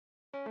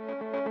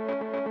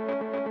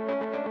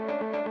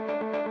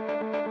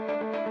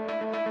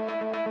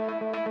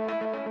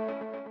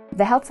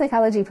The health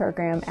psychology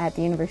program at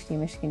the University of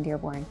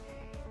Michigan-Dearborn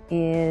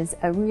is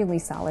a really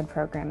solid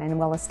program and a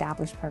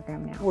well-established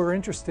program now. We're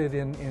interested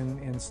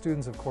in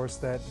students, of course,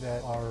 that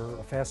are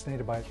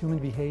fascinated by human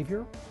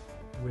behavior,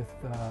 with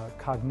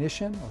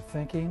cognition or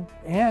thinking,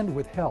 and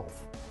with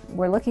health.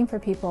 We're looking for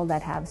people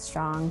that have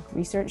strong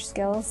research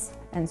skills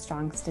and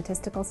strong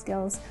statistical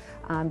skills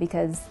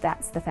because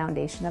that's the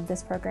foundation of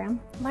this program.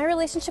 My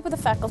relationship with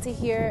the faculty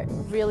here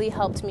really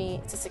helped me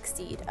to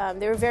succeed.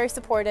 They were very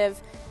supportive,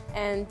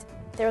 and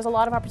there was a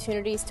lot of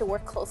opportunities to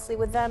work closely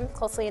with them,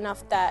 closely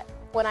enough that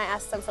when I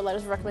asked them for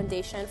letters of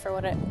recommendation for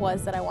what it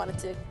was that I wanted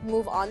to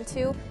move on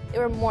to, they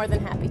were more than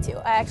happy to.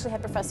 I actually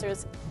had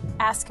professors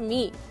ask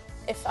me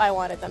if I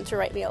wanted them to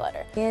write me a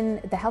letter.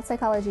 In the health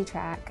psychology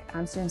track,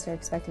 students are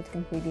expected to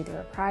complete either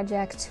a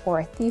project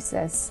or a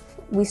thesis.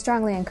 We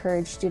strongly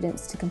encourage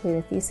students to complete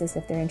a thesis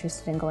if they're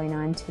interested in going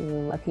on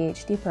to a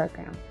PhD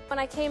program. When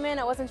I came in,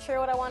 I wasn't sure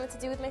what I wanted to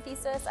do with my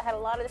thesis. I had a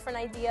lot of different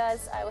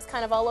ideas. I was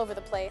kind of all over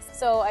the place.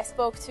 So I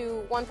spoke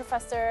to one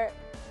professor,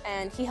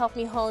 and he helped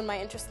me hone my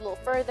interest a little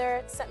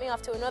further, sent me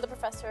off to another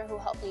professor who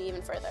helped me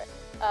even further.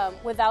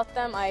 Without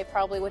them, I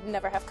probably would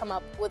never have come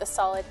up with a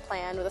solid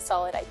plan, with a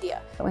solid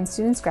idea. When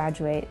students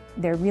graduate,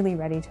 they're really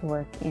ready to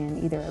work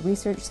in either a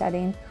research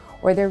setting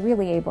or they're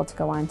really able to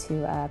go on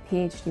to a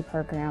PhD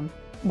program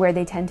where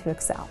they tend to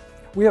excel.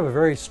 We have a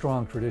very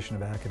strong tradition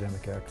of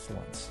academic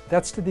excellence.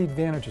 That's to the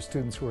advantage of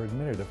students who are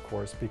admitted, of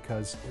course,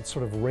 because it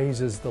sort of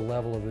raises the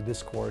level of the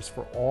discourse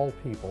for all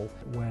people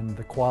when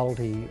the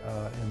quality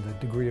and the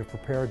degree of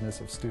preparedness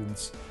of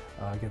students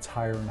gets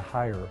higher and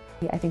higher.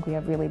 I think we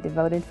have really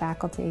devoted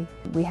faculty.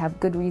 We have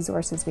good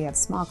resources, we have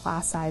small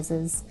class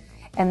sizes,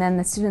 and then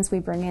the students we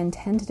bring in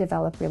tend to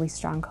develop really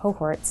strong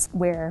cohorts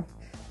where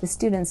the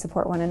students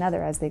support one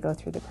another as they go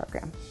through the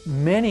program.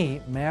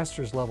 Many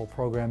master's level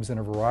programs in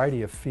a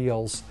variety of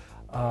fields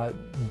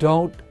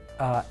don't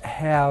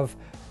have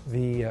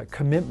the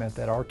commitment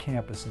that our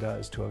campus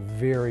does to a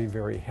very,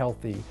 very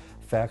healthy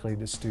faculty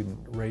to student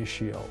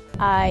ratio.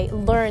 I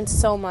learned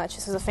so much.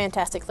 This was a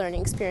fantastic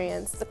learning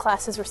experience. The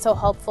classes were so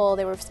helpful.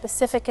 They were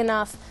specific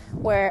enough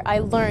where I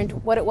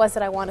learned what it was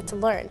that I wanted to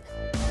learn.